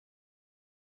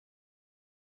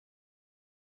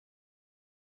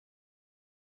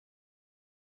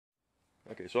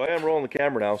Okay, so I am rolling the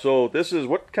camera now. So this is,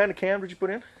 what kind of cam did you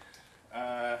put in?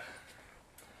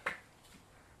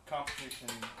 Competition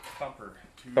Thumper.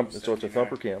 So it's a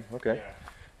Thumper cam, okay. Yeah.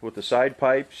 With the side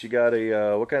pipes, you got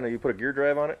a, what kind of, you put a gear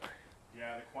drive on it?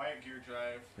 Yeah, the quiet gear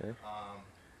drive. Okay.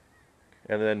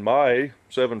 And then my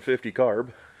 750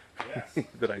 carb Yes.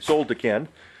 that I sold to Ken.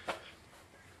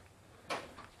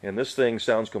 And this thing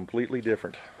sounds completely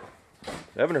different.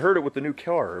 I haven't heard it with the new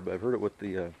carb. I've heard it with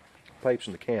the pipes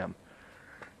and the cam.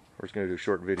 We're just going to do a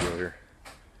short video here.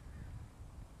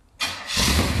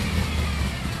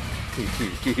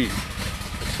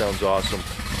 That sounds awesome.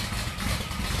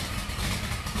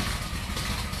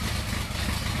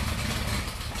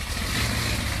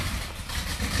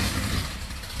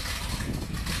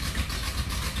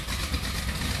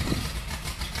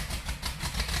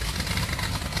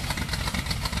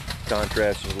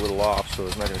 Contrast is a little off, so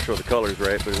it's not going to show the colors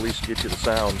right, but at least get you the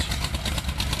sounds.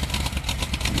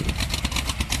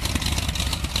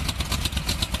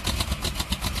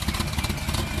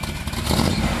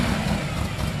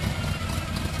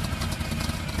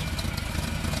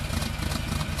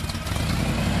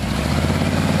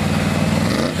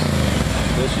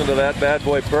 Listen to that bad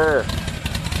boy purr.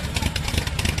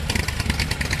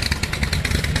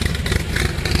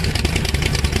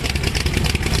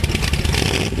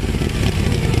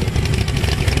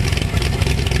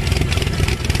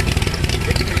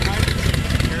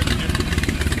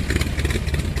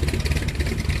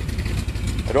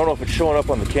 I don't know if it's showing up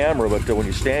on the camera, but when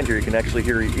you stand here, you can actually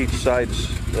hear each side's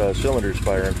cylinders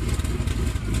firing.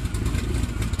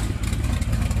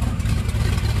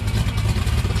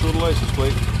 Show the license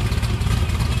plate.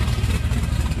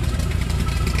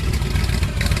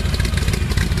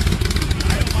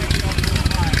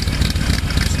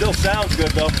 Still sounds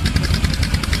good though.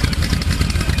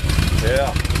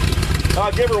 Yeah.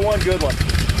 I'll give her one good one.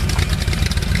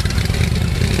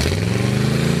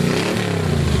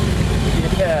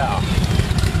 Yeah.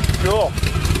 Cool.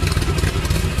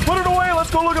 Put it away.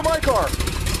 Let's go look at my car.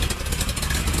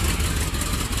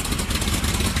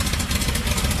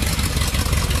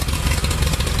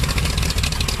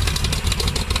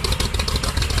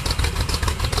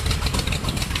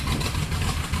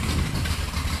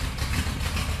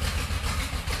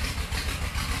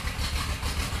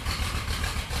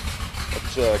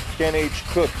 That's Ken H.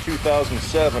 Cook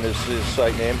 2007 is his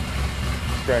site name.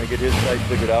 Trying to get his site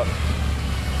figured out.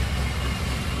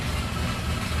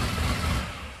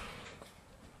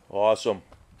 Awesome.